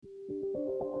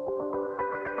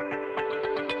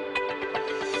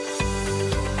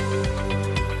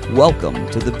Welcome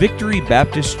to the Victory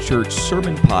Baptist Church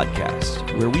Sermon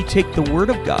Podcast, where we take the Word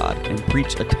of God and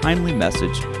preach a timely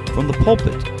message from the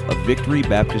pulpit of Victory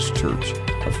Baptist Church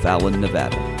of Fallon,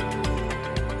 Nevada.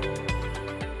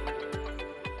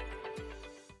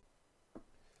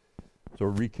 So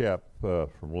a recap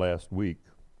from last week,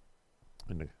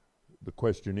 and the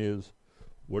question is,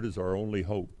 what is our only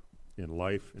hope in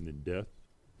life and in death?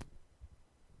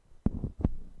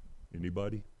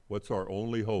 Anybody? What's our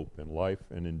only hope in life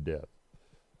and in death?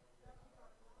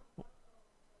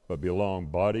 But belong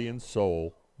body and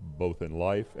soul, both in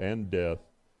life and death,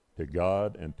 to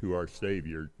God and to our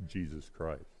Savior, Jesus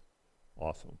Christ.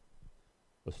 Awesome.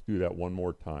 Let's do that one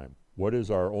more time. What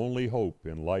is our only hope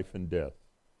in life and death?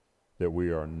 That we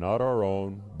are not our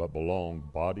own, but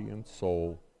belong body and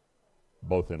soul,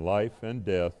 both in life and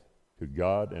death, to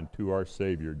God and to our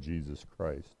Savior, Jesus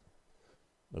Christ.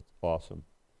 That's awesome.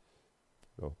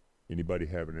 So, anybody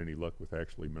having any luck with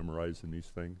actually memorizing these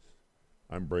things?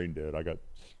 I'm brain dead. I got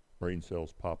brain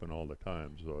cells popping all the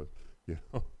time, so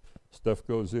stuff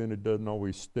goes in, it doesn't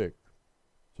always stick.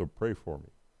 So pray for me.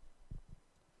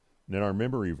 And then our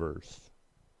memory verse,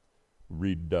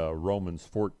 read Romans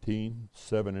 14,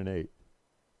 7 and 8.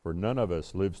 For none of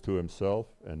us lives to himself,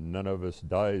 and none of us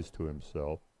dies to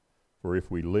himself. For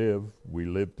if we live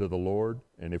to the Lord,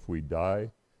 and if we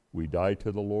die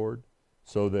to the Lord.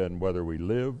 So then, whether we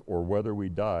live or whether we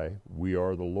die, we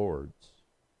are the Lord's.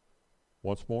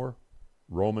 Once more,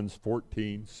 Romans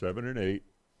 14, 7 and 8.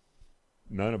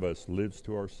 None of us lives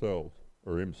to ourselves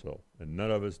or himself, and none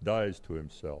of us dies to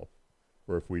himself.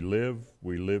 For if we live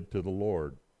to the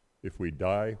Lord. If we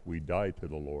die to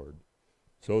the Lord.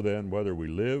 So then, whether we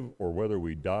live or whether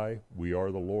we die, we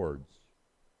are the Lord's.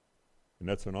 And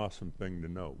that's an awesome thing to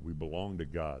know. We belong to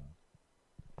God.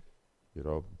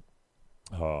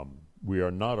 We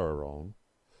are not our own.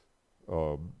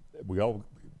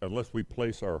 Unless we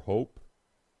place our hope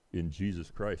in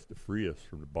Jesus Christ to free us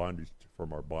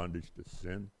from our bondage to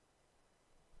sin,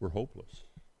 we're hopeless.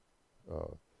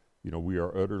 We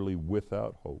are utterly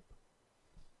without hope.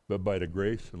 But by the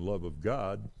grace and love of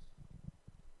God,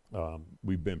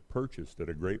 we've been purchased at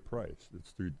a great price. It's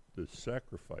through the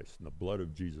sacrifice and the blood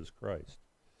of Jesus Christ.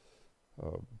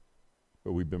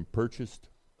 But we've been purchased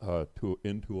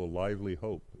into a lively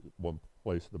hope. One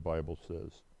place the Bible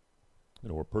says,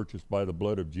 we're purchased by the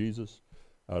blood of Jesus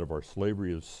out of our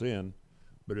slavery of sin,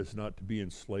 but it's not to be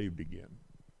enslaved again.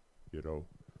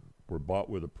 We're bought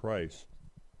with a price,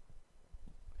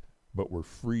 but we're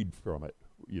freed from it.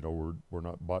 We're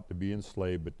not bought to be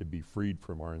enslaved, but to be freed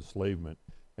from our enslavement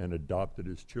and adopted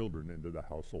as children into the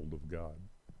household of God.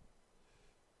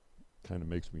 Kind of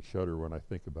makes me shudder when I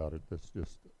think about it. That's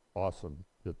just awesome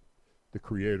that the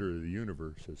creator of the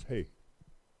universe says, hey,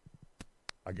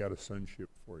 I got a sonship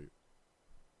for you.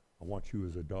 I want you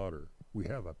as a daughter. We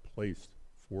have a place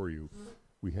for you.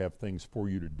 We have things for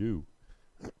you to do.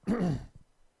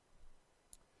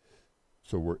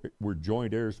 So we're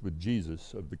joint heirs with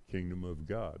Jesus of the kingdom of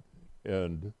God.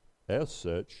 And as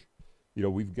such,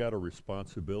 we've got a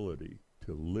responsibility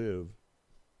to live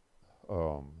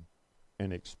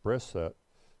and express that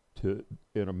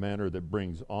in a manner that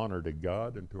brings honor to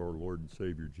God and to our Lord and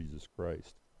Savior Jesus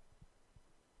Christ.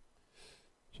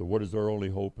 So what is our only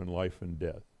hope in life and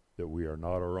death? That we are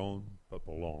not our own, but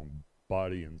belong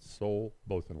body and soul,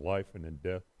 both in life and in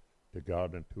death, to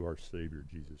God and to our Savior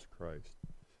Jesus Christ.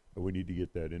 And we need to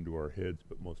get that into our heads,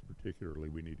 but most particularly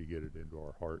we need to get it into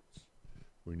our hearts.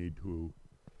 We need to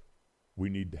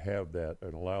have that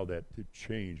and allow that to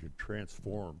change and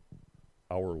transform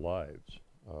our lives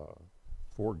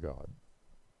for God.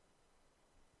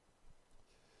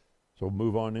 So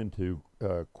move on into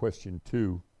question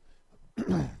 2.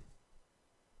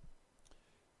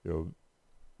 I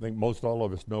think most all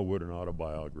of us know what an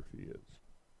autobiography is.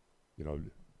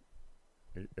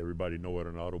 Everybody know what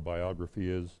an autobiography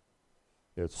is?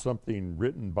 It's something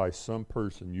written by some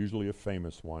person, usually a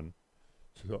famous one,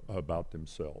 about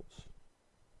themselves.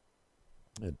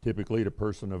 And typically the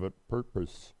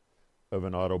purpose of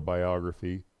an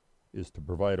autobiography is to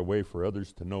provide a way for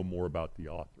others to know more about the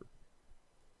author.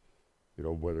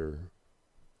 Whether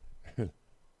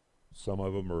some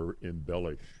of them are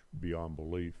embellished beyond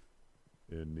belief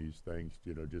in these things,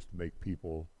 just to make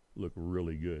people look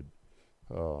really good.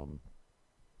 And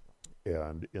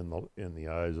in the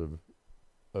eyes of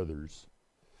others.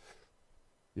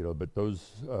 But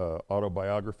those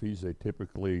autobiographies, they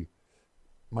typically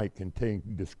might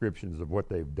contain descriptions of what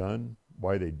they've done,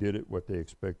 why they did it, what they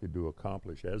expected to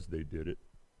accomplish as they did it.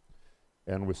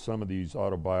 And with some of these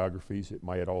autobiographies, it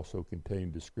might also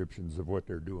contain descriptions of what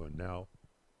they're doing now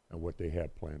and what they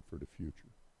have planned for the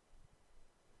future.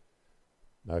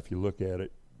 Now, if you look at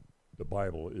it, the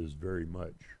Bible is very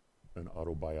much an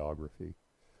autobiography.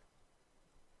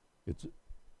 It's,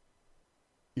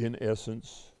 in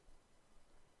essence,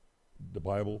 the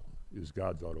Bible is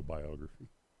God's autobiography.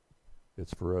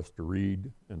 It's for us to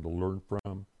read and to learn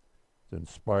from. It's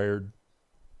inspired,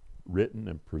 written,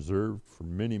 and preserved for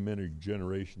many, many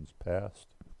generations past,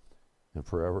 and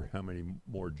forever how many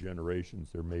more generations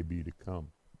there may be to come.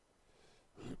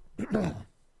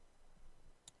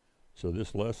 So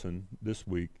this lesson this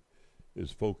week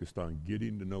is focused on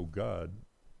getting to know God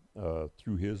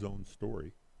through his own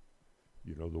story.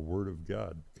 You know, the Word of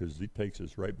God, because he takes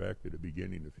us right back to the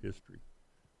beginning of history.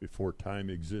 Before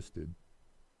time existed,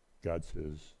 God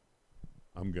says,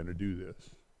 I'm going to do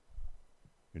this.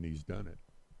 And he's done it.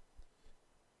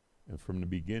 And from the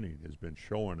beginning has been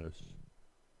showing us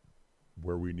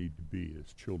where we need to be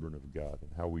as children of God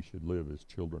and how we should live as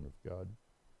children of God.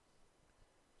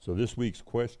 So this week's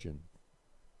question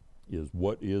is,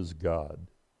 what is God?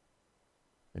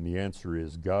 And the answer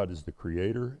is, God is the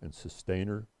creator and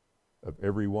sustainer of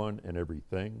everyone and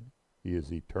everything. He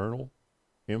is eternal,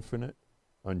 infinite,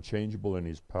 unchangeable in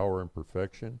his power and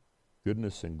perfection,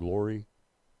 goodness and glory,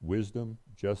 wisdom,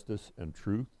 justice, and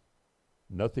truth.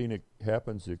 Nothing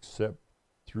happens except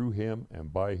through him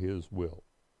and by his will.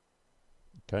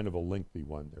 Kind of a lengthy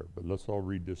one there, but let's all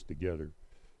read this together.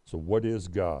 So what is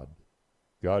God?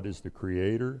 God is the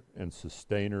creator and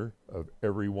sustainer of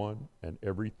everyone and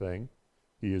everything.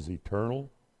 He is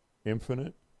eternal,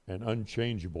 infinite, and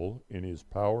unchangeable in his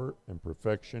power and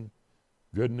perfection,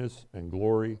 goodness and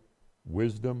glory,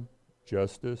 wisdom,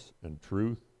 justice, and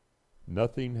truth.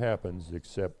 Nothing happens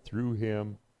except through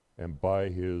him and by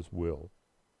his will.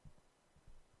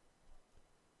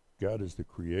 God is the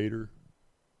creator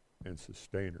and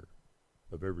sustainer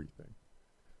of everything.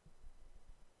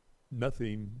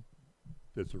 Nothing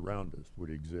that's around us would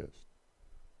exist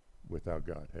without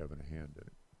God having a hand in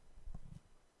it.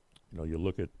 You know, you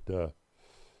look at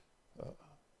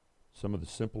some of the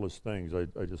simplest things.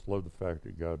 I just love the fact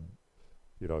that God,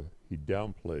 you know, he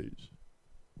downplays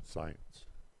science.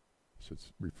 So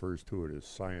it refers to it as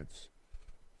science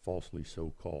falsely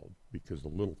so called, because the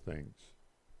little things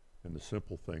and the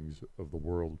simple things of the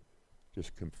world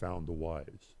just confound the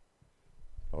wise.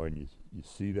 Oh, and you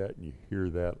see that and you hear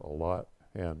that a lot.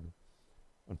 And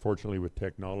unfortunately with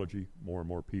technology, more and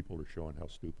more people are showing how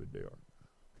stupid they are.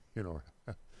 You know,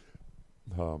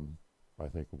 I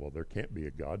think, well, there can't be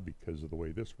a God because of the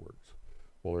way this works.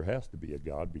 Well, there has to be a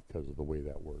God because of the way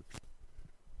that works.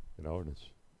 You know, and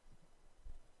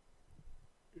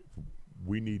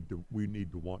we need to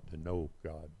want to know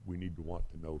God. We need to want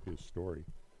to know his story.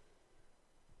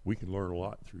 We can learn a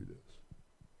lot through this.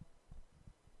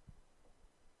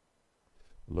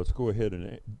 Let's go ahead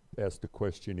and ask the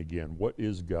question again. What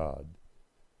is God?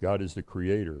 God is the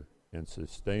creator and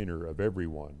sustainer of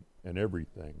everyone and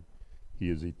everything. He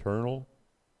is eternal,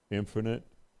 infinite,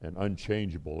 and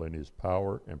unchangeable in his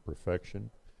power and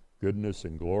perfection, goodness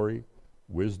and glory,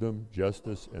 wisdom,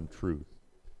 justice, and truth.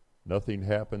 Nothing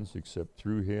happens except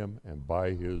through him and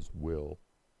by his will.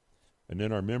 And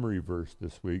then our memory verse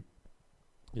this week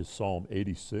is Psalm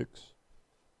 86,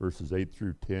 verses 8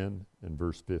 through 10 and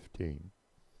verse 15.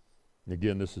 And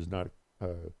again, this is not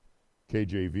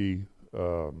KJV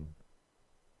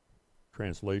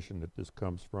translation that this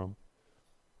comes from,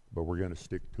 but we're going to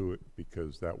stick to it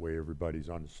because that way everybody's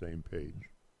on the same page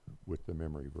with the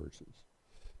memory verses.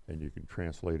 And you can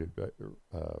translate it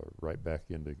right back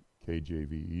into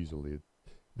KJV easily.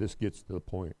 This gets to the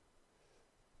point.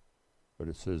 But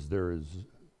it says, there is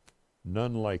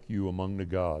none like you among the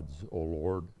gods, O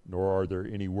Lord, nor are there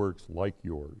any works like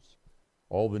yours.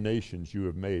 All the nations you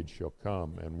have made shall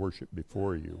come and worship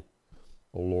before you,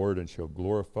 O Lord, and shall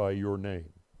glorify your name.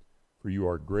 For you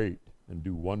are great and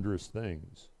do wondrous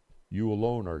things. You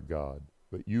alone are God,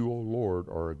 but you, O Lord,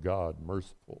 are a God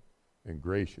merciful and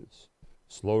gracious,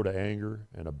 slow to anger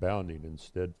and abounding in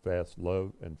steadfast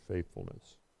love and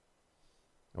faithfulness.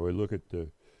 Now we look at the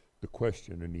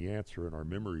question and the answer in our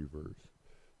memory verse.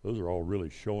 Those are all really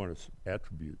showing us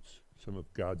attributes, some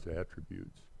of God's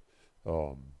attributes.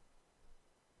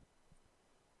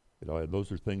 You know, and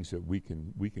those are things that we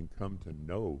can come to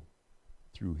know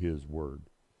through his word.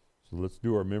 So let's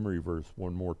do our memory verse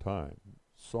one more time.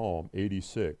 Psalm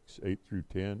 86, 8 through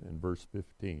 10, and verse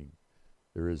 15.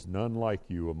 There is none like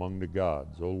you among the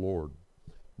gods, O Lord,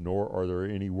 nor are there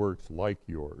any works like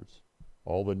yours.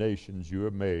 All the nations you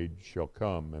have made shall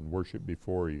come and worship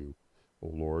before you, O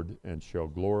Lord, and shall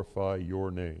glorify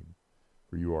your name.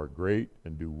 For you are great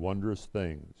and do wondrous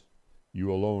things.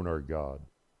 You alone are God.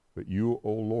 But you,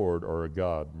 O Lord, are a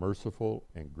God merciful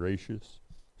and gracious,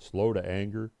 slow to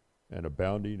anger, and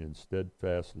abounding in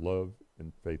steadfast love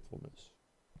and faithfulness.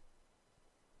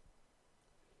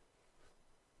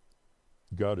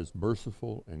 God is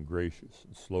merciful and gracious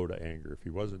and slow to anger. If he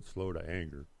wasn't slow to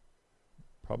anger,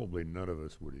 probably none of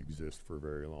us would exist for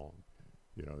very long,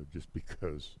 just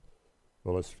because,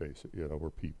 well, let's face it, we're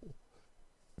people.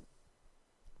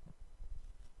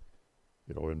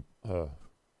 And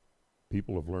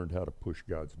people have learned how to push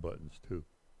God's buttons too.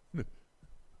 And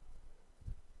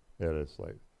it's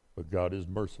like, but God is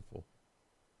merciful.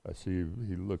 I see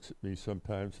he looks at me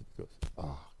sometimes and goes,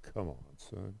 come on,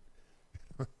 son.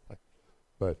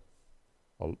 But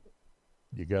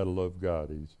you got to love God.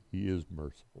 He is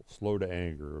merciful, slow to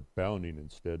anger, abounding in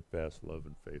steadfast love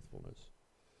and faithfulness.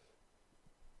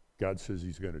 God says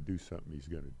he's going to do something, he's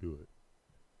going to do it.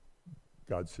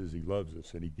 God says he loves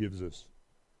us, and he gives us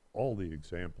all the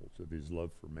examples of his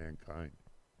love for mankind.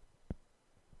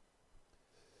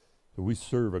 So we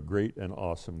serve a great and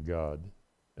awesome God.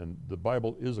 And the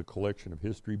Bible is a collection of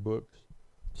history books,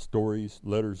 stories,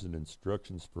 letters, and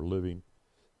instructions for living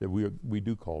that we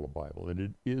do call a Bible. And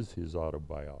it is his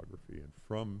autobiography. And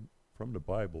from the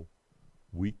Bible,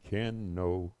 we can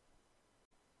know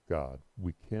God.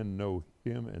 We can know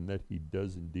him and that he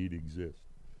does indeed exist.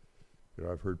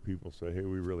 I've heard people say, hey,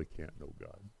 we really can't know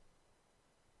God.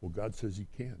 Well, God says you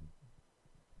can.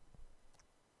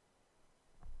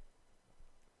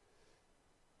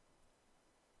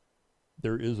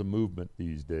 There is a movement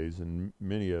these days, and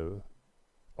a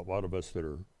lot of us that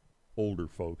are older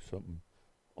folks, something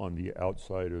on the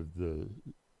outside of the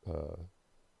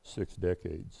 6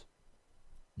 decades,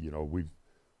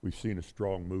 we've seen a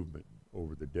strong movement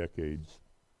over the decades,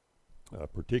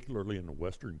 particularly in the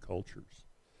Western cultures,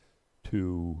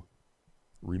 to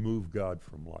remove God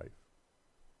from life.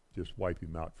 Just wipe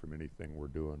him out from anything we're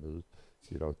doing,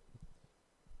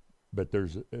 But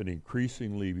there's an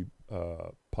increasingly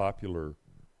popular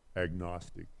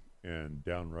agnostic and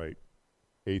downright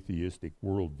atheistic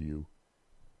worldview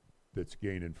that's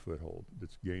gaining foothold,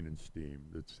 that's gaining steam,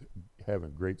 that's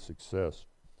having great success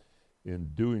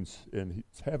in doing, and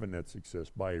it's having that success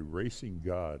by erasing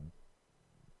God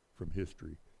from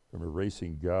history, from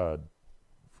erasing God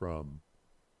from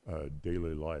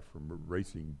daily life, from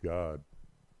erasing God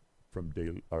from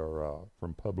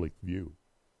from public view,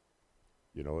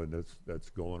 and that's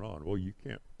going on. Well, you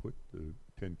can't put the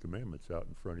 10 Commandments out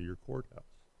in front of your courthouse.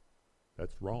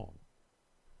 That's wrong.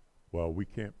 Well, we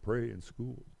can't pray in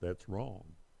schools. That's wrong.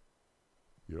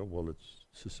 Well, it's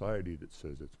society that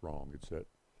says it's wrong. It's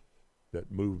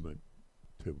that movement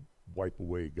to wipe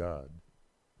away God,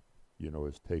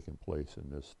 is taking place in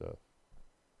this stuff.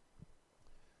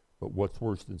 But what's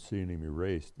worse than seeing him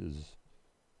erased is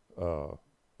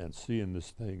and seeing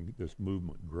this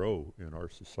movement grow in our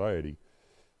society,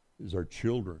 is our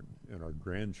children and our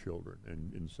grandchildren,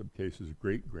 and in some cases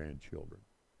great-grandchildren.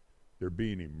 They're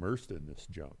being immersed in this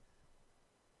junk,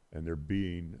 and they're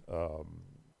being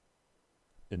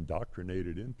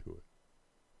indoctrinated into it.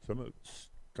 Some of it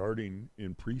starting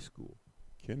in preschool,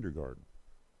 kindergarten,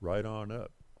 right on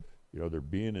up. They're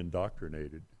being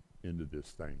indoctrinated into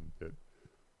this thing that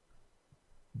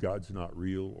God's not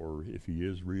real, or if he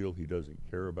is real, he doesn't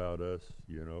care about us,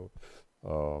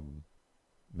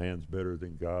 man's better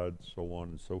than God, so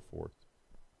on and so forth.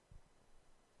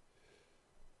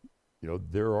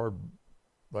 There are,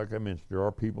 like I mentioned, there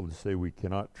are people that say we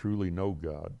cannot truly know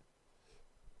God,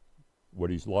 what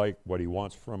he's like, what he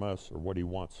wants from us, or what he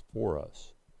wants for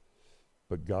us.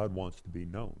 But God wants to be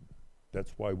known.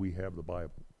 That's why we have the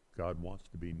Bible. God wants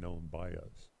to be known by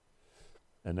us.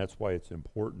 And that's why it's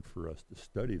important for us to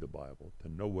study the Bible, to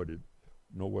know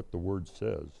what the Word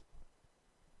says.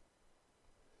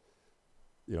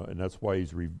 And that's why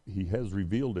he has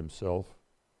revealed himself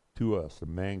to us, to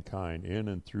mankind, in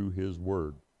and through his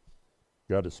Word.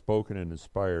 God has spoken and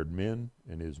inspired men,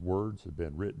 and his words have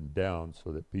been written down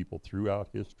so that people throughout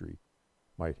history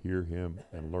might hear him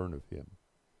and learn of him.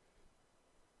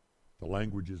 The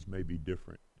languages may be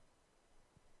different,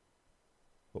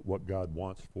 but what God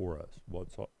wants for us,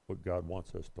 what God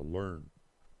wants us to learn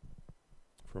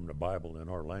from the Bible in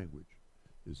our language,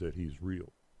 is that he's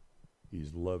real,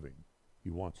 he's loving. He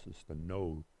wants us to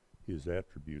know his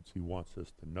attributes. He wants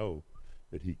us to know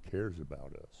that he cares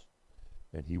about us,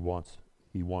 and he wants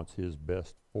his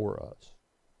best for us.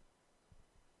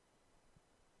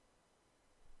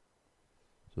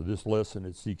 So this lesson,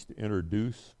 it seeks to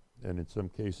introduce and in some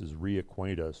cases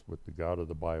reacquaint us with the God of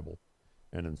the Bible,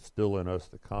 and instill in us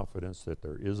the confidence that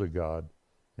there is a God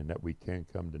and that we can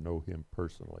come to know him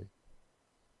personally.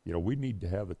 We need to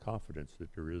have the confidence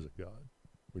that there is a God.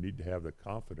 We need to have the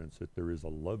confidence that there is a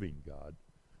loving God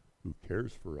who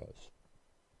cares for us,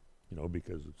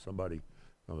 Because if somebody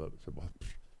said, well,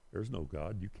 there's no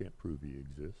God, you can't prove he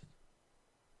exists.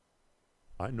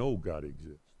 I know God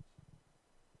exists.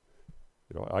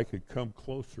 I could come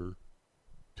closer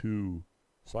to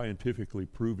scientifically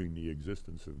proving the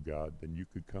existence of God than you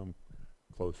could come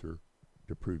closer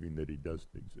to proving that he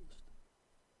doesn't exist.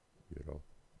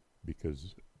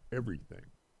 Because everything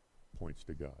points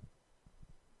to God.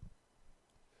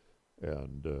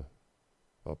 And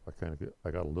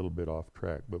I got a little bit off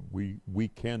track, but we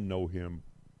can know him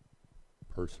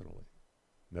personally.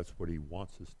 And that's what he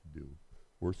wants us to do.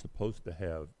 We're supposed to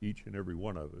have, each and every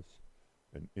one of us,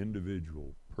 an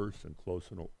individual person close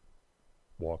in a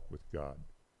walk with God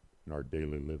in our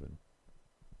daily living.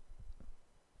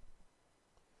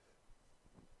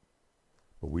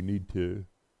 But we need to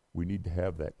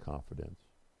have that confidence.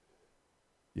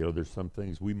 There's some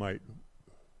things we might,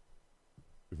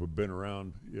 if we've been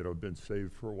around, been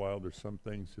saved for a while, there's some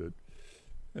things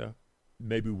that,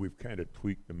 maybe we've kind of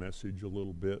tweaked the message a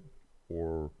little bit,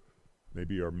 or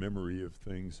maybe our memory of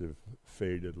things have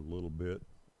faded a little bit,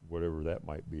 whatever that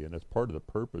might be. And that's part of the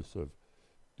purpose of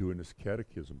doing this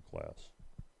catechism class,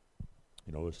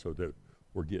 is so that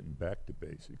we're getting back to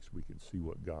basics. We can see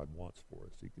what God wants for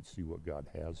us. We can see what God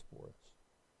has for us.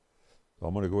 So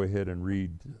I'm going to go ahead and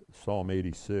read Psalm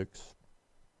 86.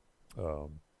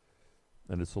 And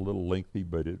it's a little lengthy,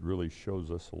 but it really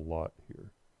shows us a lot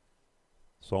here.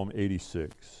 Psalm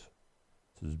 86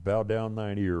 says, "Bow down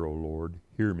thine ear, O Lord,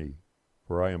 hear me,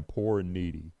 for I am poor and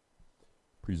needy.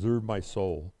 Preserve my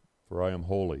soul, for I am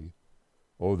holy.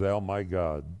 O thou my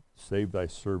God, save thy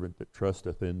servant that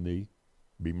trusteth in thee.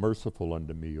 Be merciful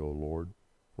unto me, O Lord,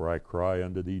 for I cry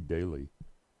unto thee daily.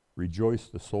 Rejoice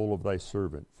the soul of thy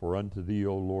servant, for unto thee,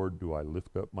 O Lord, do I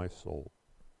lift up my soul.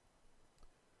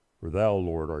 For thou,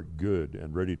 Lord, art good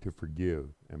and ready to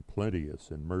forgive, and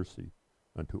plenteous in mercy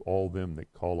unto all them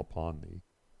that call upon thee.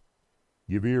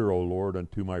 Give ear, O Lord,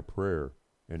 unto my prayer,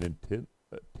 and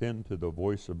attend to the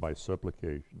voice of my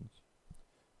supplications.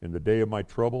 In the day of my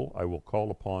trouble I will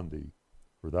call upon thee,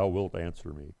 for thou wilt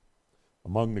answer me.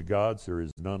 Among the gods there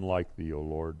is none like thee, O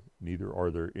Lord, neither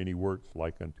are there any works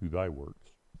like unto thy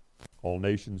works. All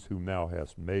nations whom thou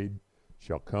hast made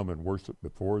shall come and worship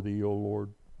before thee, O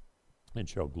Lord, and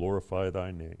shall glorify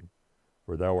thy name.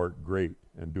 For thou art great,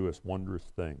 and doest wondrous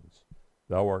things.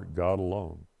 Thou art God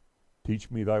alone.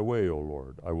 Teach me thy way, O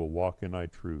Lord. I will walk in thy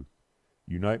truth.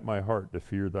 Unite my heart to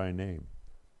fear thy name.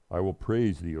 I will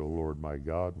praise thee, O Lord my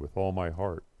God, with all my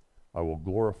heart. I will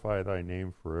glorify thy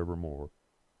name forevermore.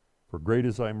 For great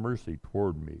is thy mercy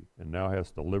toward me, and thou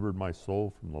hast delivered my soul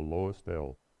from the lowest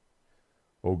hell.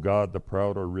 O God, the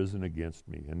proud are risen against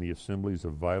me, and the assemblies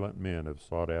of violent men have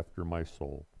sought after my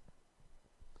soul,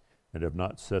 and have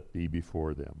not set thee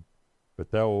before them.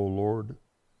 But thou, O Lord,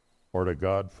 art a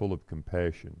God full of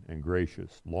compassion, and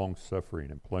gracious, long-suffering,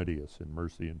 and plenteous in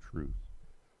mercy and truth.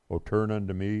 O turn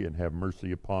unto me, and have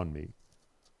mercy upon me.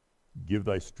 Give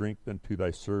thy strength unto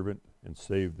thy servant, and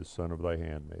save the son of thy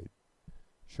handmaid.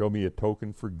 Show me a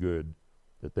token for good,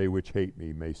 that they which hate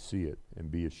me may see it,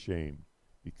 and be ashamed,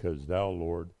 because thou,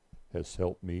 Lord, hast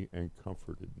helped me and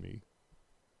comforted me.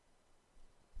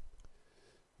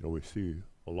 We see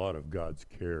a lot of God's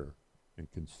care and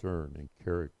concern and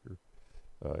character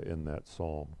in that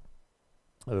psalm.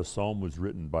 The psalm was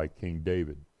written by King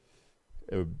David.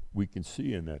 We can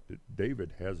see in that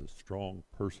David has a strong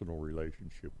personal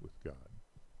relationship with God.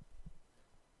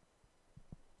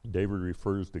 David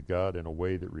refers to God in a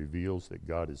way that reveals that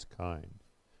God is kind,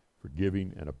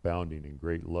 forgiving, and abounding in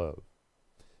great love.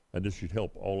 And this should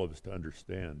help all of us to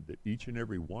understand that each and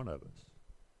every one of us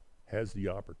has the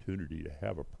opportunity to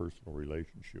have a personal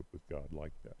relationship with God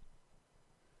like that.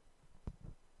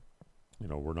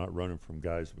 We're not running from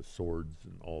guys with swords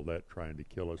and all that trying to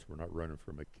kill us. We're not running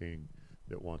from a king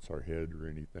that wants our head or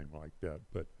anything like that.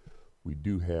 But we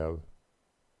do have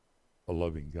a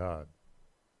loving God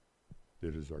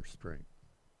that is our strength.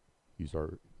 He's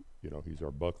our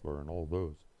buckler and all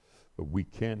those. But we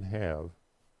can have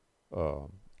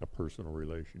a personal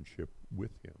relationship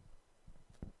with him.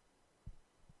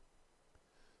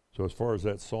 So as far as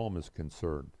that psalm is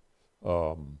concerned,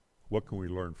 what can we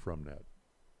learn from that?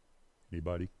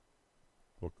 Anybody?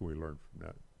 What can we learn from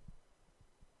that?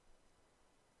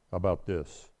 How about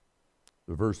this?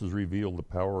 The verses reveal the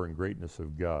power and greatness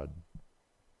of God.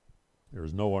 There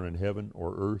is no one in heaven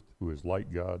or earth who is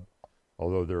like God,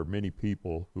 although there are many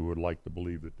people who would like to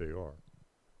believe that they are.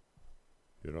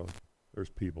 There's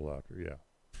people out there, yeah.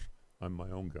 I'm my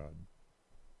own God.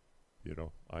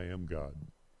 I am God.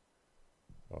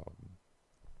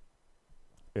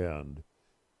 And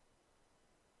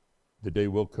the day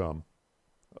will come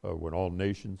when all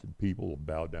nations and people will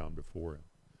bow down before him.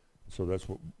 So that's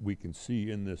what we can see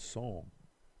in this psalm,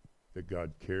 that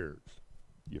God cares.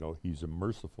 You know, he's a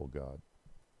merciful God.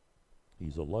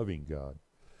 He's a loving God.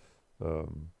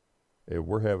 And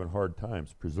we're having hard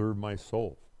times. Preserve my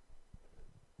soul.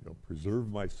 You know, preserve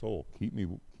my soul. Keep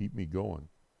me going.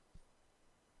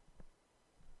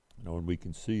 You know, and we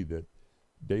can see that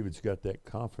David's got that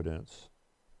confidence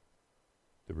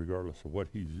that regardless of what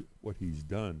he's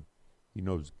done, he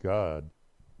knows God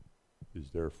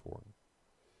is there for him.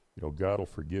 You know, God will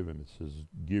forgive him. It says,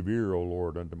 "Give ear, O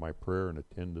Lord, unto my prayer, and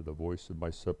attend to the voice of my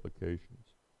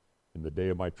supplications. In the day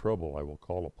of my trouble I will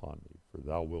call upon thee, for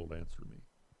thou wilt answer me."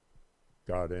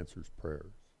 God answers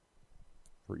prayers.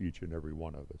 For each and every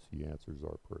one of us, he answers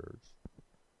our prayers.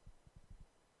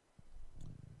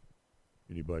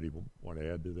 Anybody want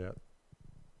to add to that?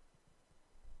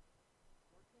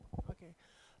 Okay.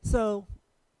 So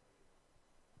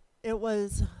it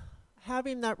was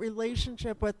having that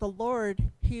relationship with the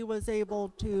Lord, he was able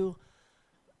to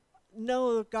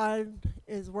know God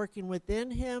is working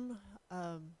within him,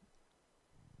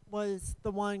 was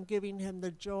the one giving him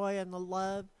the joy and the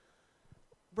love,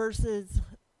 versus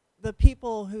the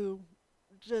people who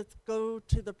just go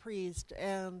to the priest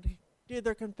and do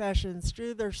their confessions,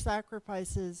 do their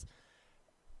sacrifices,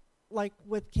 like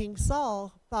with King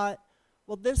Saul, thought,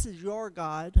 well, this is your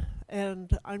God,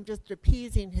 and I'm just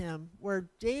appeasing him. Where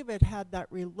David had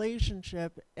that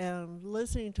relationship, and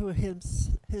listening to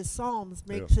his psalms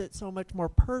makes it so much more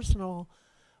personal,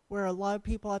 where a lot of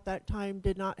people at that time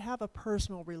did not have a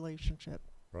personal relationship.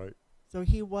 Right. So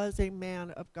he was a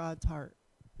man of God's heart.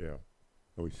 Yeah.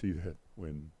 And we see that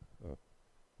when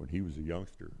he was a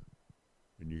youngster,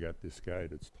 and you got this guy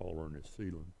that's taller than his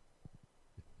ceiling,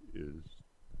 is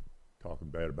talking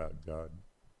bad about God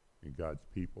and God's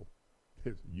people.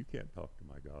 You can't talk to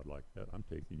my God like that. I'm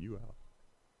taking you out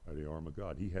by the arm of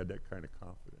God. He had that kind of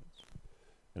confidence.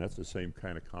 And that's the same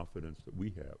kind of confidence that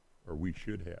we have, or we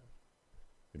should have.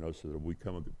 You know, so that if we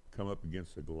come up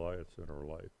against the Goliaths in our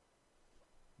life,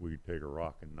 we can take a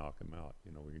rock and knock him out.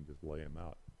 You know, we can just lay him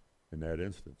out. In that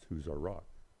instance, who's our rock?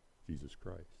 Jesus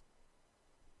Christ.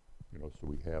 You know, so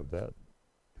we have that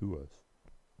to us.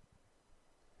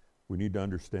 We need to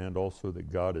understand also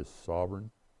that God is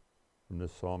sovereign. From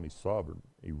this psalm, he's sovereign.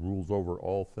 He rules over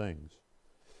all things.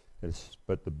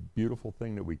 But the beautiful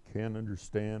thing that we can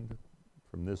understand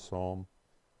from this psalm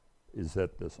is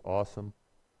that this awesome,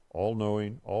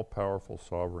 all-knowing, all-powerful,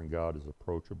 sovereign God is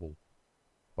approachable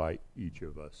by each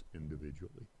of us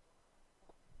individually.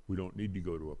 We don't need to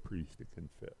go to a priest to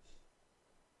confess.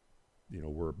 You know,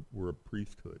 we're a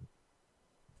priesthood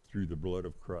through the blood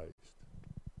of Christ.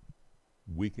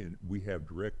 We have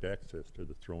direct access to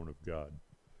the throne of God.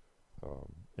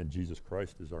 And Jesus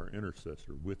Christ is our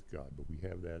intercessor with God, but we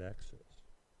have that access.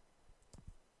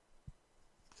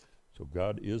 So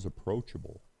God is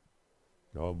approachable.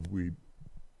 The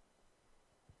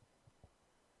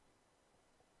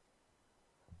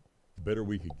better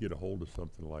we could get a hold of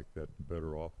something like that, the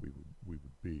better off we would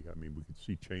be. I mean, we could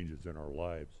see changes in our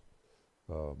lives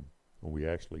when we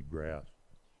actually grasp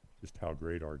just how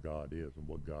great our God is and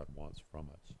what God wants from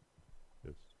us.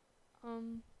 Yes.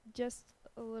 Just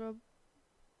a little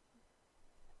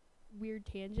weird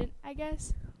tangent, I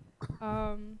guess.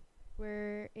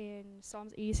 Where in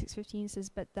Psalms 86:15 says,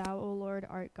 "But thou, O Lord,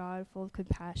 art God, full of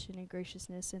compassion and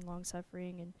graciousness and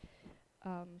long-suffering,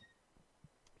 and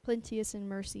plenteous in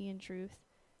mercy and truth."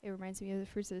 It reminds me of the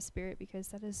fruits of the Spirit, because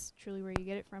that is truly where you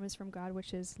get it from, is from God,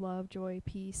 which is love, joy,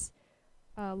 peace,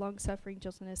 long-suffering,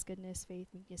 gentleness, goodness,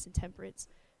 faith, meekness, and temperance.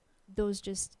 Those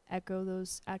just echo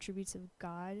those attributes of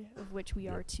God, of which we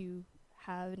are to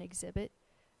have and exhibit,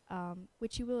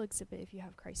 which you will exhibit if you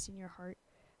have Christ in your heart,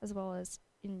 as well as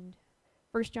in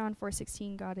 1 John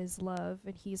 4:16, God is love,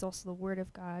 and he is also the Word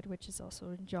of God, which is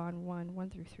also in John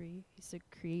 1:1-3. He's the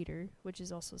creator, which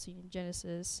is also seen in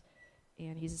Genesis,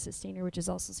 and he's a sustainer, which is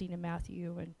also seen in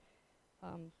Matthew, and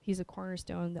he's a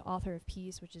cornerstone, the author of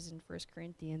peace, which is in 1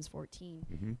 Corinthians 14.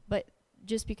 Mm-hmm. But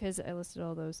just because I listed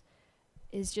all those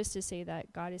is just to say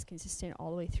that God is consistent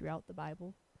all the way throughout the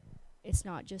Bible. It's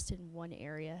not just in one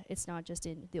area. It's not just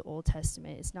in the Old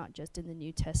Testament. It's not just in the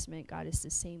New Testament. God is the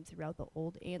same throughout the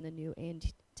Old and the New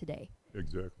and today.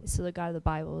 Exactly. So the God of the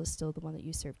Bible is still the one that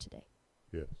you serve today.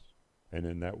 Yes. And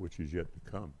in that which is yet to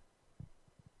come,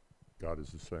 God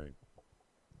is the same.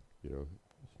 You know,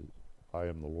 it says, "I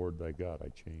am the Lord thy God, I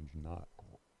change not."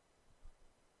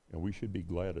 And we should be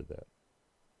glad of that.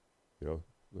 You know,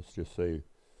 let's just say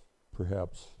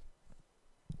perhaps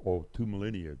 2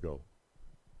 millennia ago,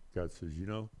 God says, you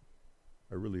know,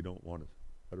 I really don't want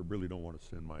to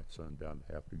send my son down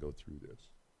to have to go through this.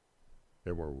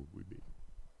 then where would we be?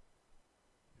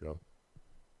 You know,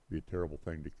 be a terrible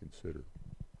thing to consider.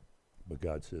 But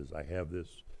God says, I have this,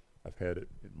 I've had it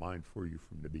in mind for you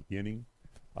from the beginning.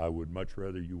 I would much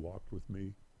rather you walked with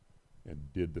me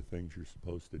and did the things you're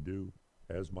supposed to do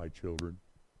as my children.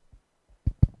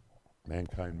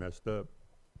 Mankind messed up,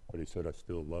 but he said, I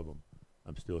still love them.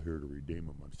 I'm still here to redeem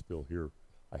them. I'm still here.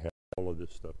 I have all of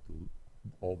this stuff,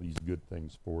 all these good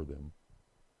things for them.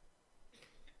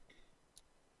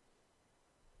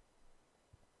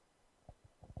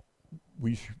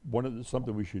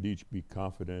 Something we should each be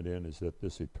confident in is that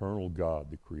this eternal God,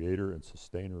 the creator and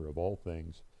sustainer of all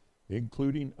things,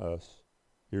 including us,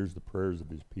 hears the prayers of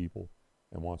his people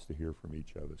and wants to hear from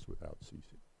each of us without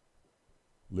ceasing.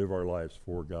 Live our lives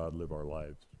for God, live our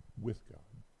lives with God.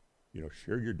 You know,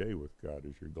 share your day with God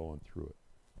as you're going through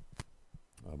it.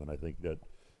 And I think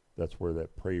that's where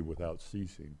that pray without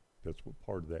ceasing, that's what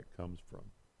part of that comes from.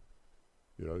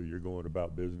 You know, you're going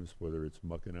about business, whether it's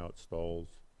mucking out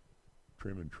stalls,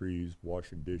 trimming trees,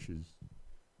 washing dishes,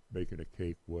 baking a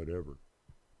cake, whatever.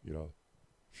 You know,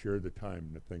 share the time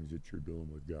and the things that you're doing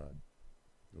with God,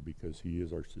 you know, because he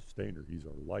is our sustainer.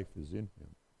 Our life is in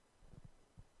him.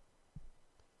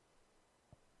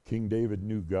 King David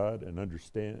knew God and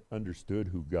understood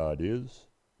who God is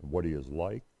and what he is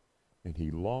like, and he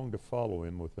longed to follow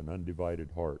him with an undivided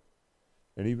heart.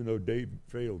 And even though David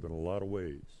failed in a lot of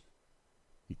ways,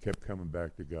 he kept coming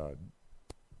back to God.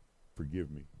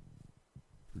 Forgive me.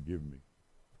 Forgive me.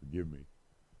 Forgive me.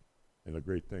 And the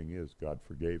great thing is God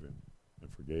forgave him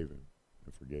and forgave him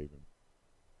and forgave him.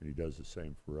 And he does the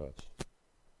same for us.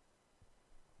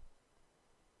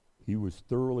 He was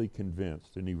thoroughly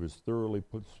convinced and he was thoroughly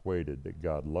persuaded that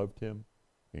God loved him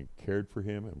and cared for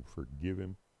him and forgave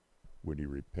him when he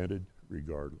repented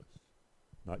regardless.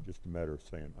 Not just a matter of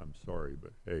saying, I'm sorry,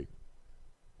 but hey,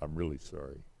 I'm really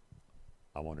sorry.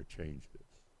 I want to change this.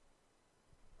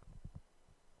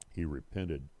 He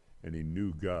repented, and he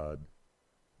knew God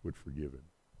would forgive him.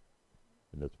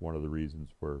 And that's one of the reasons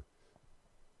where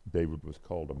David was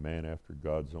called a man after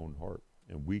God's own heart.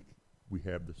 And we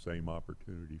have the same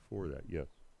opportunity for that, yes.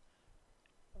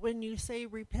 When you say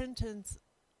repentance,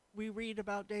 we read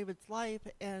about David's life,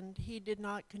 and he did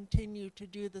not continue to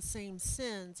do the same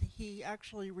sins. He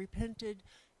actually repented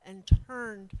and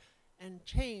turned and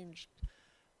changed,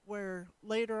 where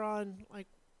later on, like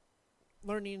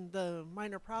learning the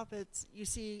minor prophets, you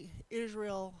see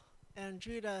Israel and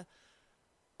Judah,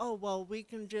 oh, well, we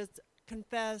can just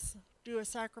confess, do a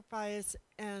sacrifice,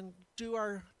 and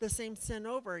do the same sin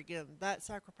over again. That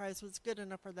sacrifice was good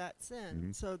enough for that sin.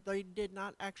 Mm-hmm. So they did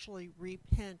not actually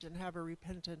repent and have a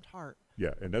repentant heart.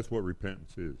 Yeah, and that's what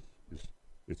repentance is.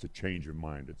 It's a change of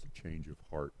mind. It's a change of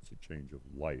heart. It's a change of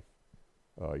life,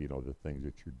 you know, the things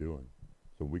that you're doing.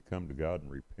 So we come to God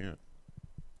and repent.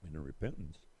 And in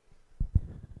repentance,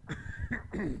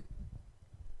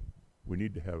 we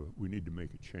need to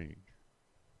make a change.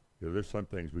 You know, there's some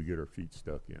things we get our feet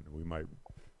stuck in, and we might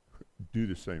do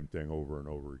the same thing over and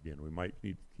over again. We might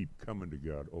need to keep coming to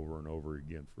God over and over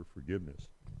again for forgiveness.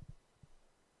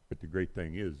 But the great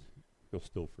thing is, he'll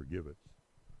still forgive us.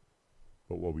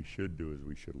 But what we should do is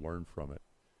we should learn from it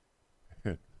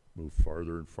and move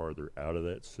farther and farther out of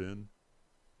that sin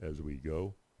as we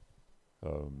go.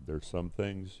 There's some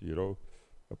things, you know,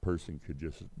 a person could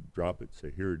just drop it,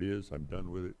 say, here it is, I'm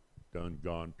done with it, done,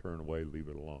 gone, turn away, leave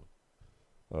it alone.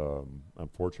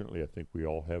 Unfortunately, I think we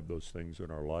all have those things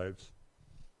in our lives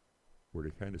where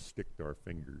they kind of stick to our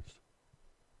fingers.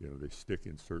 You know, they stick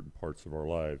in certain parts of our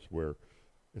lives where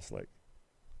it's like,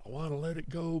 I want to let it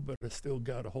go, but I still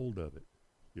got a hold of it.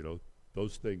 You know,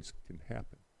 those things can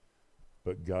happen.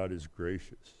 But God is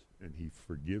gracious, and he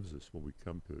forgives us when we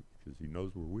come to it because he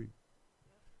knows we're weak.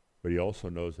 But he also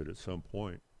knows that at some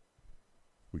point,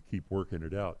 if we keep working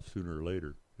it out, sooner or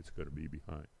later, it's going to be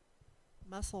behind.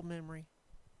 Muscle memory.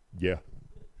 Yeah,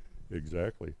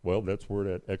 exactly. Well, that's where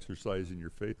that exercising your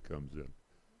faith comes in.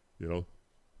 You know,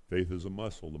 faith is a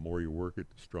muscle. The more you work it,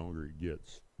 the stronger it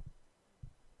gets.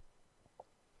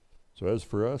 So as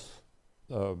for us,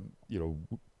 you know,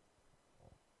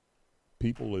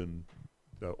 people in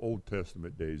the Old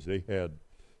Testament days, they had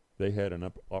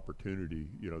an opportunity.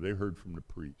 You know, they heard from the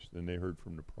priests, and they heard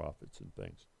from the prophets and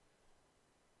things.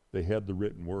 They had the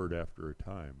written word after a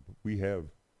time. But we have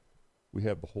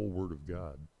the whole Word of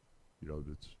God, you know,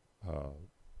 that's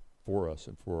for us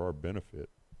and for our benefit.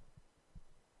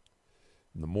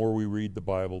 And the more we read the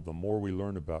Bible, the more we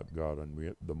learn about God,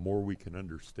 and the more we can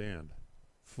understand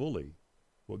fully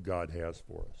what God has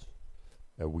for us.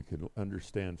 And we can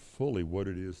understand fully what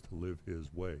it is to live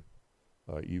his way,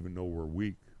 even though we're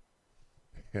weak.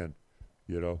 And,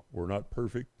 you know, we're not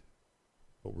perfect.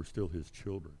 but we're still his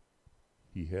children.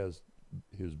 He has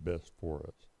his best for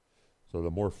us. So the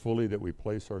more fully that we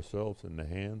place ourselves in the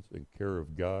hands and care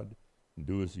of God and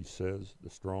do as he says, the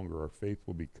stronger our faith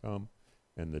will become,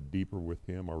 and the deeper with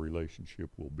him our relationship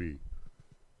will be.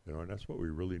 You know, and that's what we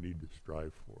really need to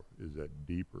strive for, is that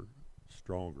deeper,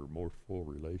 stronger, more full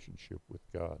relationship with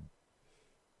God.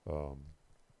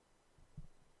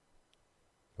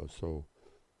 So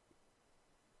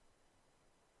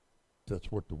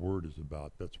that's what the Word is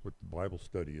about. That's what the Bible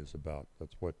study is about.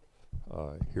 That's what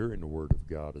hearing the Word of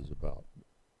God is about.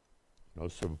 You know,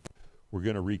 so we're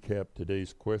going to recap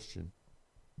today's question.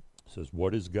 It says,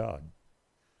 what is God?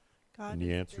 God And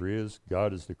the answer is,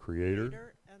 God is the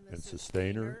creator and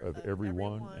sustainer of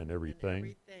everyone and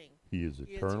everything. He is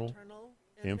eternal,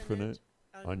 infinite,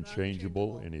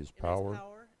 unchangeable in his power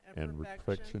and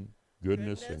perfection,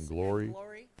 goodness and glory,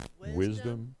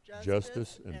 wisdom,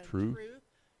 justice, and truth.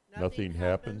 Nothing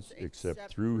happens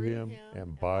except through him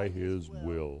and by his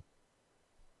will.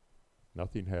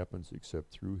 Nothing happens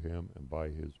except through him and by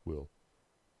his will.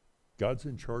 God's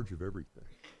in charge of everything.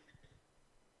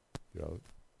 You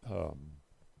know,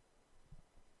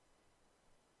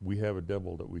 we have a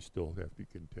devil that we still have to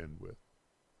contend with.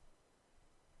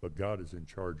 But God is in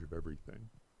charge of everything.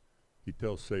 He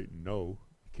tells Satan, no,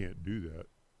 you can't do that.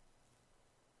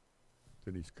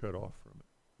 Then he's cut off from it.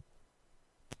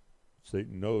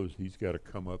 Satan knows he's got to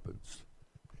come up and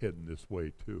heading this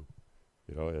way too.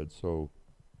 You know, and so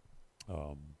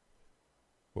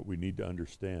but we need to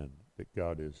understand that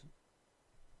God is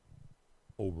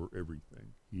over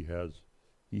everything. He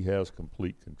has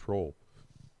complete control.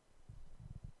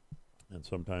 And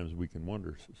sometimes we can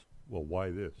wonder, well, why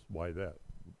this? Why that?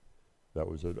 That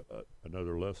was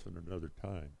another lesson, another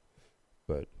time.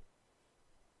 But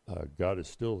God is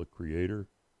still the creator.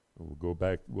 And we'll go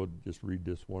back, we'll just read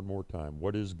this one more time.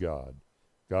 What is God?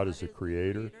 God is the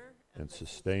creator and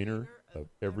sustainer of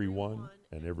everyone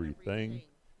and everything.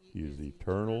 He is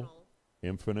eternal,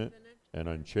 infinite, and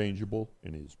unchangeable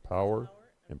in his power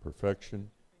and perfection,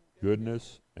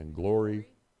 goodness and glory,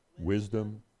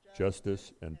 wisdom,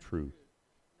 justice, and truth.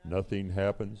 Nothing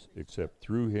happens except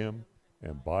through him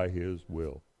and by his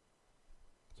will.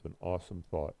 It's an awesome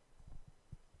thought.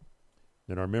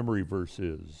 Then our memory verse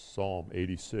is Psalm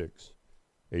 86,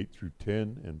 8 through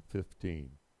 10 and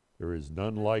 15. There is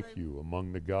none like you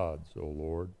among the gods, O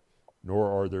Lord, nor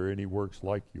are there any works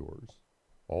like yours.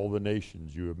 All the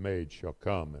nations you have made shall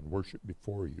come and worship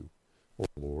before you, O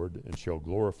Lord, and shall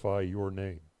glorify your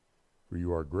name. For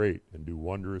you are great and do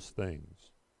wondrous things.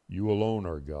 You alone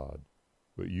are God.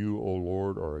 But you, O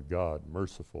Lord, are a God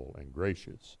merciful and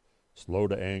gracious, slow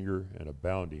to anger and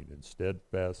abounding in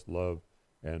steadfast love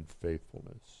and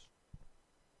faithfulness.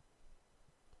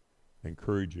 I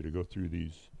encourage you to go through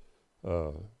these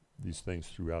things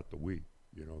throughout the week.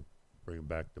 You know, bring them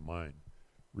back to mind.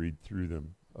 Read through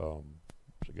them.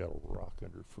 I got a rock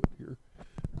underfoot here.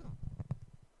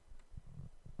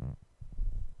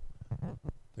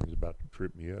 Thing's about to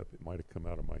trip me up. It might have come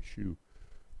out of my shoe.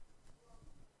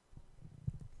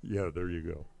 Yeah, there you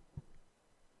go.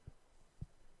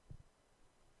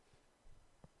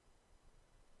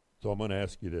 So I'm going to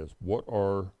ask you this. What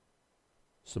are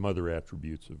some other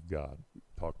attributes of God? We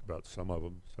talked about some of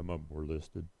them. Some of them were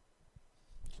listed.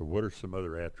 So what are some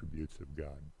other attributes of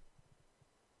God?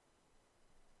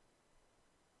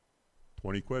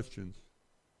 20 questions.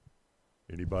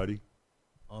 Anybody?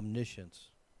 Omniscience.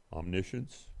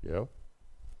 Omniscience, yeah.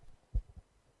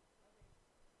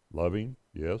 Loving,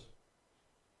 yes.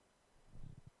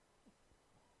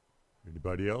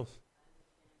 Anybody else?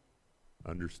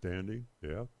 Understanding,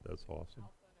 yeah, that's awesome.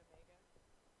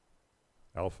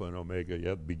 Alpha and Omega,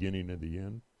 yeah, the beginning and the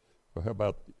end. Well, how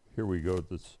about, here we go,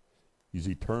 he's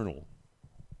eternal.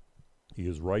 He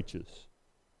is righteous.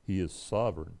 He is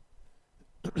sovereign.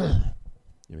 I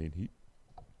mean,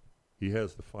 he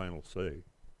has the final say.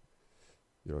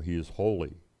 You know, he is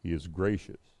holy. He is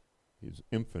gracious. He is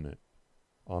infinite,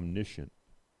 omniscient,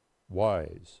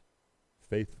 wise,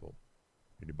 faithful.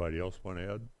 Anybody else want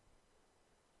to add?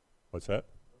 What's that?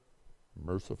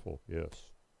 Merciful, yes.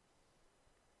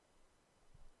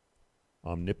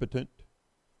 Omnipotent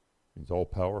means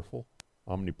all-powerful.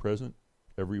 Omnipresent,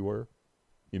 everywhere.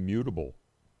 Immutable.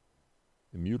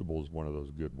 Immutable is one of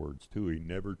those good words, too. He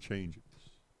never changes.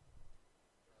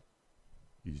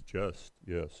 He's just,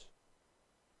 yes.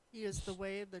 He is the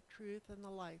way, the truth, and the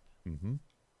life. Mm-hmm.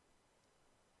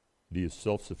 He is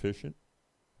self-sufficient,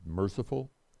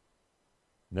 merciful,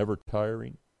 never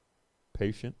tiring,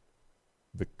 patient,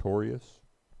 victorious,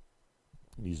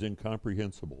 and he's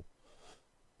incomprehensible.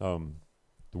 The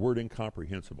word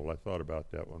incomprehensible, I thought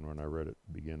about that one when I read it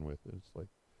to begin with. It's like,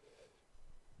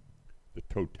 the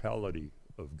totality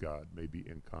of God may be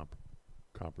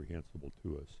incomprehensible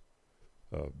to us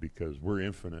because we're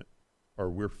infinite, or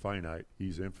we're finite.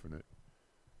 He's infinite.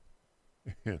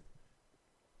 And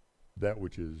that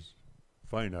which is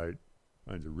finite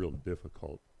finds it real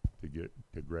difficult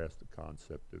to grasp the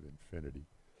concept of infinity,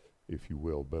 if you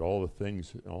will. But all the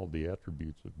things, all the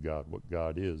attributes of God, what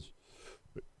God is,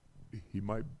 but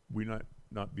we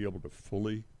not be able to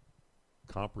fully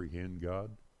comprehend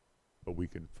God, but we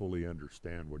can fully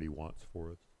understand what he wants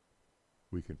for us.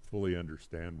 We can fully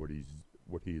understand what he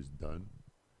has done,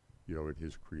 in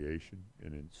his creation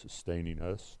and in sustaining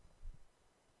us.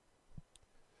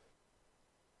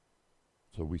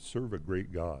 So we serve a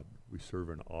great God. We serve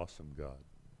an awesome God.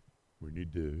 We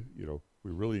need to,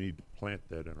 we really need to plant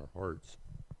that in our hearts,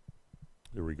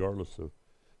 that regardless of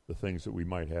the things that we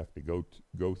might have to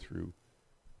go through,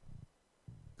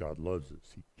 God loves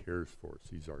us. He cares for us.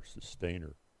 He's our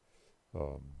sustainer.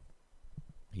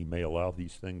 He may allow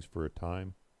these things for a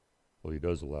time. Well, he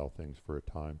does allow things for a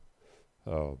time.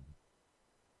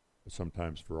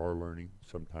 Sometimes for our learning,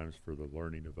 sometimes for the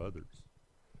learning of others.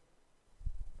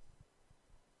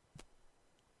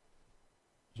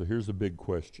 So here's a big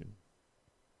question.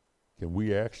 Can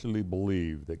we actually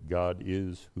believe that God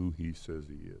is who he says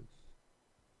he is?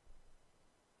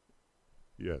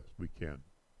 Yes, we can.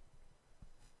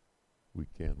 We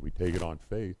can. We take it on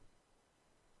faith.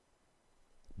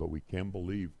 But we can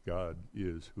believe God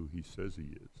is who he says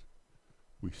he is.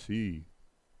 We see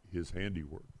his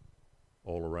handiwork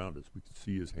all around us. We can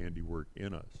see his handiwork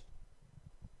in us.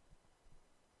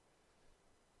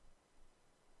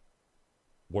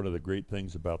 One of the great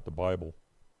things about the Bible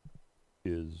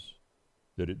is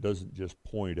that it doesn't just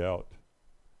point out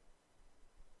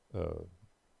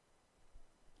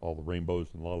all the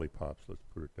rainbows and lollipops, let's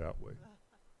put it that way,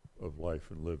 of life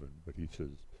and living. But he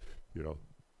says,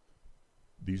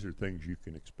 these are things you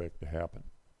can expect to happen.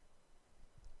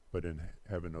 But in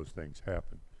having those things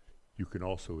happen, you can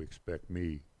also expect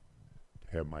me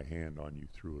to have my hand on you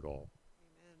through it all.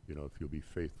 Amen. If you'll be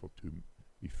faithful to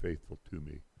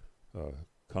me.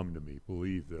 Come to me.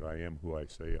 Believe that I am who I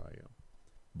say I am.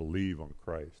 Believe on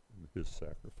Christ and his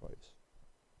sacrifice.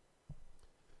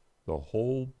 The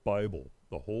whole Bible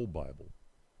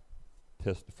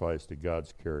testifies to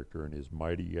God's character, and his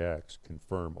mighty acts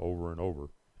confirm over and over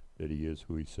that he is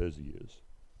who he says he is.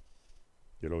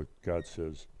 God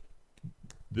says,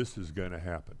 this is going to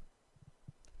happen.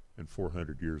 And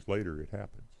 400 years later, it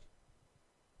happens.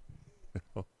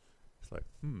 It's like,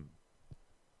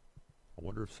 I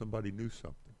wonder if somebody knew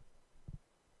something.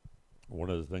 One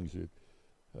of the things that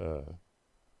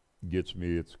gets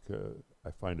me,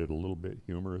 I find it a little bit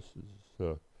humorous,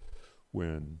 is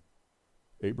when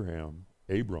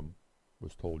Abram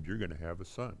was told, you're going to have a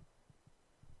son.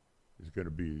 He's going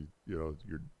to be, they're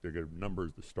going to number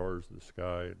the stars of the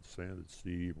sky and sand and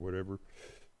sea, whatever.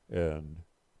 And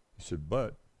he said,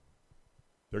 but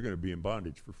they're going to be in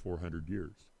bondage for 400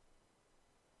 years.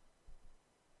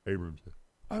 Abram said,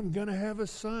 I'm going to have a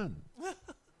son.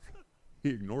 He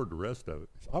ignored the rest of it.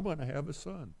 He said, I'm going to have a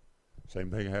son. Same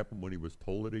thing happened when he was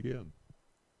told it again.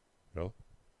 But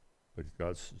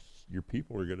God says, your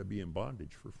people are going to be in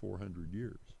bondage for 400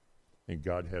 years. And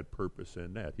God had purpose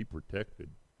in that. He protected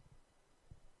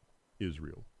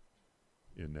Israel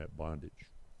in that bondage.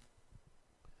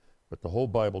 But the whole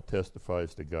Bible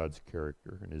testifies to God's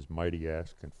character, and his mighty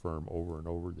acts confirm over and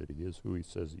over that he is who he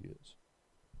says he is.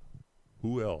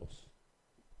 Who else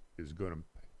is going to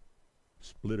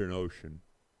split an ocean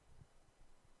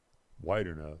wide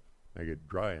enough, make it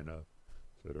dry enough,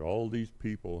 so that all these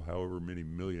people, however many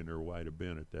million there might have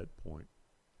been at that point,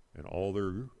 and all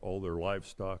their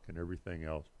livestock and everything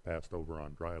else passed over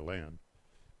on dry land,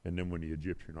 and then when the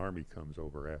Egyptian army comes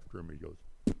over after him, he goes,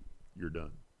 you're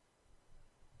done.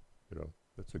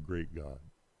 That's a great God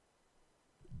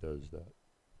that does that.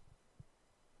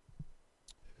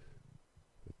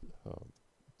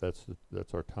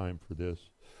 That's our time for this.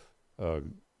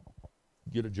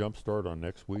 Get a jump start on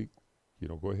next week.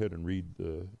 Go ahead and read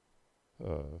the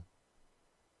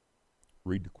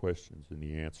questions and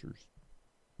the answers.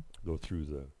 Go through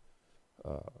the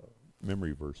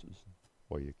memory verses.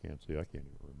 Well, you can't see. I can't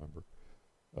even remember.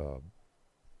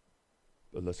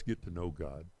 But let's get to know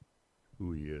God,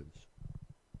 who he is,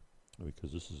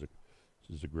 because this is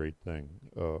a great thing.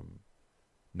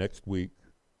 Next week,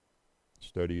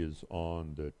 study is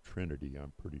on the Trinity.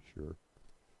 I'm pretty sure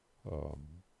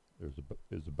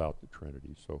is about the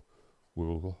Trinity. So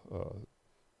we'll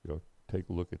take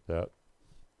a look at that.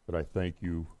 But I thank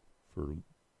you for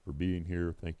being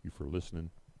here. Thank you for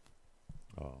listening.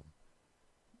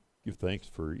 Give thanks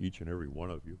for each and every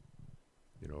one of you.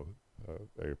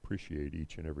 I appreciate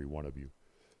each and every one of you,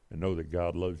 and know that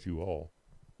God loves you all.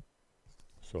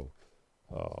 So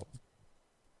I'll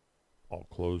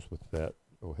close with that.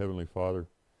 Oh, Heavenly Father,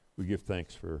 we give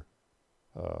thanks for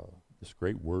this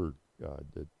great word, God,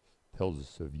 that tells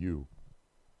us of you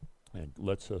and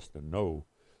lets us to know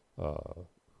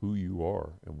who you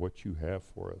are and what you have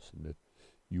for us, and that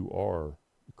you are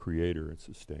the creator and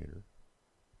sustainer.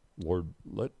 Lord,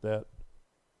 let that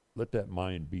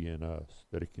mind be in us,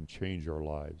 that it can change our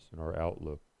lives and our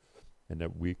outlook, and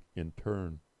that we in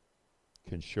turn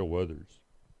can show others,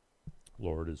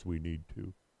 Lord, as we need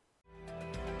to,